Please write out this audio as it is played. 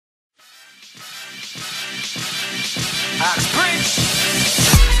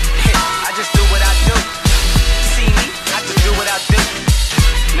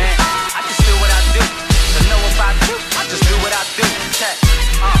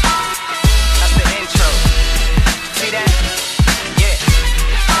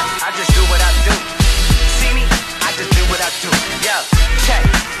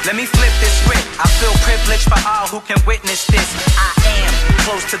Let me flip this script. I feel privileged for all who can witness this. I am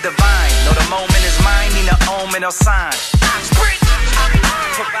close to divine. Know the moment is mine, need no omen or sign.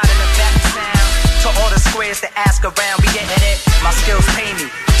 Providing a back sound to all the squares that ask around. We getting it, my skills pay me.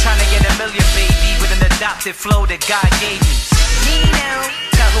 Trying to get a million, baby, with an adopted flow that God gave me. Nino.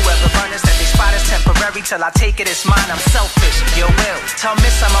 Tell whoever runners that they spot is temporary. Till I take it, it's mine, I'm selfish. Yo, will. Tell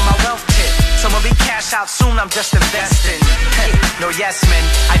Miss I'm on my wealth tip. So when we cash out soon, I'm just investing. No yes men,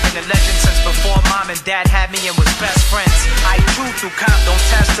 I've been a legend since before mom and dad had me and was best friends. I chew through comp, don't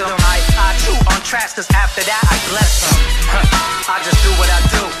test them. I chew on tracks, cause after that I bless them. I just do what I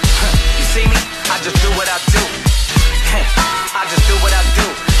do. You see me? I just do what I do. I just do what I do.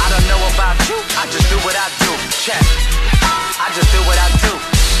 I don't know about you, I just do what I do. Check. I just do what I do.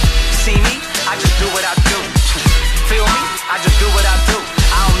 See me? I just do what I do. Feel me? I just do what I do.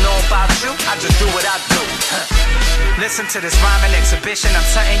 I don't know about you, I just do what I do. Listen to this rhyming exhibition. I'm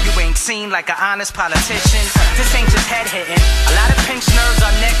something you ain't seen, like an honest politician. This ain't just head hitting. A lot of pinched nerves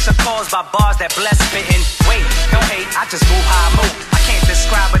on necks are caused by bars that bless spitting. Wait, don't hate, I just move how I move. I can't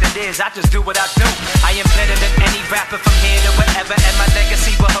describe what it is, I just do what I do. I am better than any rapper from here to wherever, and my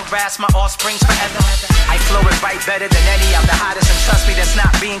legacy will harass my offsprings forever. I flow and write better than any, I'm the hottest. And trust me, that's not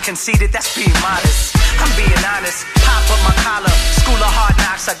being conceited, that's being modest. I'm being honest, pop up my collar. School of hard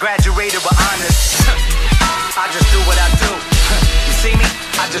knocks, I graduated with honors. I just do what I do. You see me?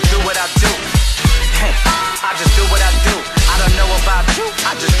 I just do what I do. I just do what I do. I don't know about you,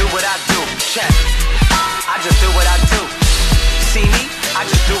 I just do what I do. Check. I just do what I do. See me? I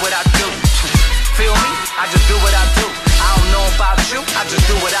just do what I do. Feel me? I just do what I do. I don't know about you, I just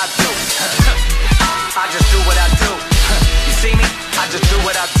do what I do. I just do what I do. You see me? I just do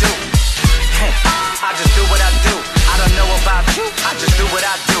what I do. I just do what I do. I don't know about you, I just do what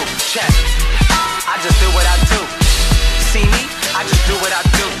I do. Check. I just do what I do. See me? I just do what I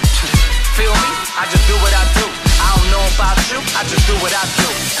do. Feel me? I just do what I do. I don't know about you, I just do what I do.